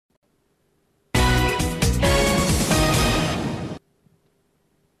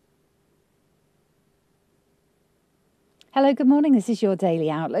Hello, good morning. This is your daily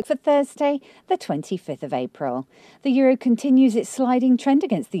outlook for Thursday, the 25th of April. The euro continues its sliding trend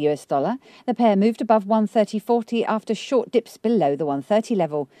against the US dollar. The pair moved above 130.40 after short dips below the 130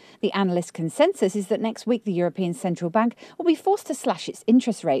 level. The analyst consensus is that next week the European Central Bank will be forced to slash its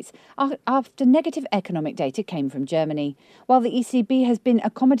interest rates after negative economic data came from Germany. While the ECB has been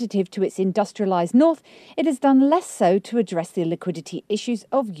accommodative to its industrialised north, it has done less so to address the liquidity issues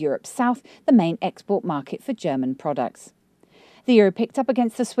of Europe's south, the main export market for German products. The euro picked up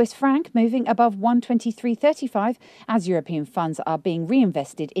against the Swiss franc, moving above 123.35 as European funds are being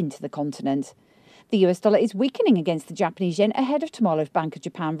reinvested into the continent. The US dollar is weakening against the Japanese yen ahead of tomorrow's Bank of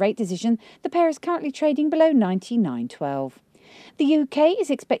Japan rate decision. The pair is currently trading below 99.12. The UK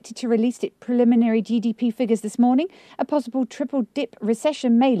is expected to release its preliminary GDP figures this morning. A possible triple-dip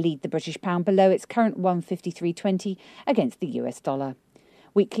recession may lead the British pound below its current 153.20 against the US dollar.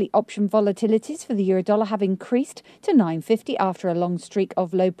 Weekly option volatilities for the euro-dollar have increased to 9.50 after a long streak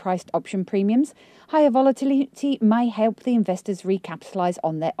of low-priced option premiums. Higher volatility may help the investors recapitalise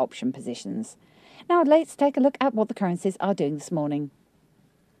on their option positions. Now let's take a look at what the currencies are doing this morning.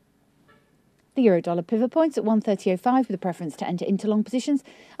 The euro-dollar pivot points at 130.05 with a preference to enter into long positions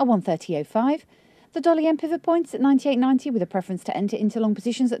at 130.05. The dollar-yen pivot points at 98.90 with a preference to enter into long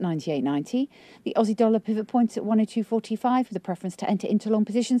positions at 98.90. The Aussie dollar pivot points at 102.45 with a preference to enter into long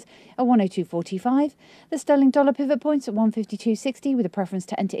positions at 102.45. The sterling dollar pivot points at 152.60 with a preference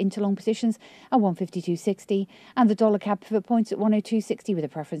to enter into long positions at 152.60. And the dollar CAD pivot points at 102.60 with a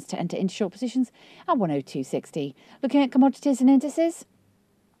preference to enter into short positions at 102.60. Looking at commodities and indices.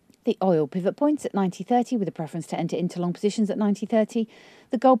 The oil pivot points at 90.30 with a preference to enter into long positions at 90.30.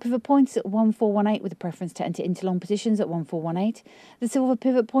 The gold pivot points at 1418 with a preference to enter into long positions at 1418. The silver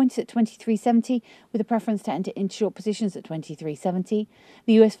pivot points at 23.70 with a preference to enter into short positions at 23.70.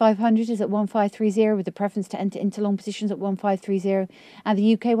 The US 500 is at 1530 with a preference to enter into long positions at 1530. And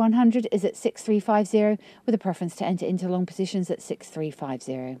the UK 100 is at 6350 with a preference to enter into long positions at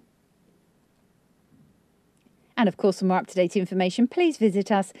 6350. And of course, for more up-to-date information, please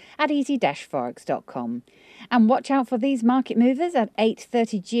visit us at easy-forex.com. And watch out for these market movers at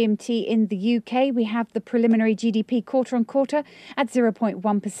 8:30 GMT in the UK. We have the preliminary GDP quarter-on-quarter at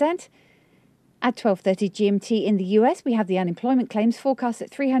 0.1%. At 12:30 GMT in the US, we have the unemployment claims forecast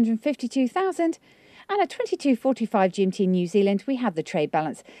at 352,000. And at 22:45 GMT in New Zealand, we have the trade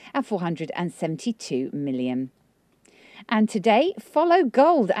balance at 472 million. And today, follow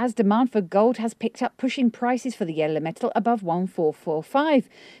gold as demand for gold has picked up, pushing prices for the yellow metal above 1445.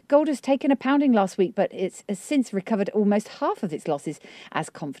 Gold has taken a pounding last week, but it's since recovered almost half of its losses as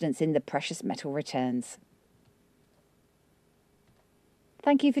confidence in the precious metal returns.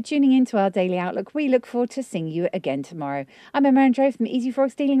 Thank you for tuning in to our Daily Outlook. We look forward to seeing you again tomorrow. I'm Emma Andrew from the Easy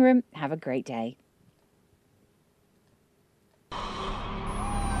Forex Dealing Room. Have a great day.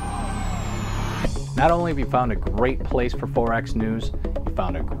 Not only have you found a great place for Forex news, you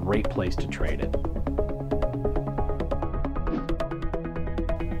found a great place to trade it.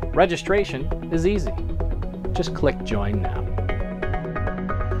 Registration is easy. Just click Join Now.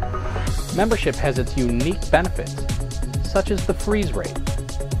 Membership has its unique benefits, such as the freeze rate,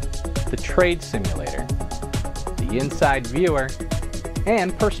 the trade simulator, the inside viewer,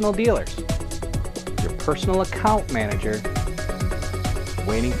 and personal dealers. Your personal account manager is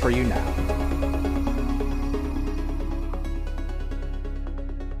waiting for you now.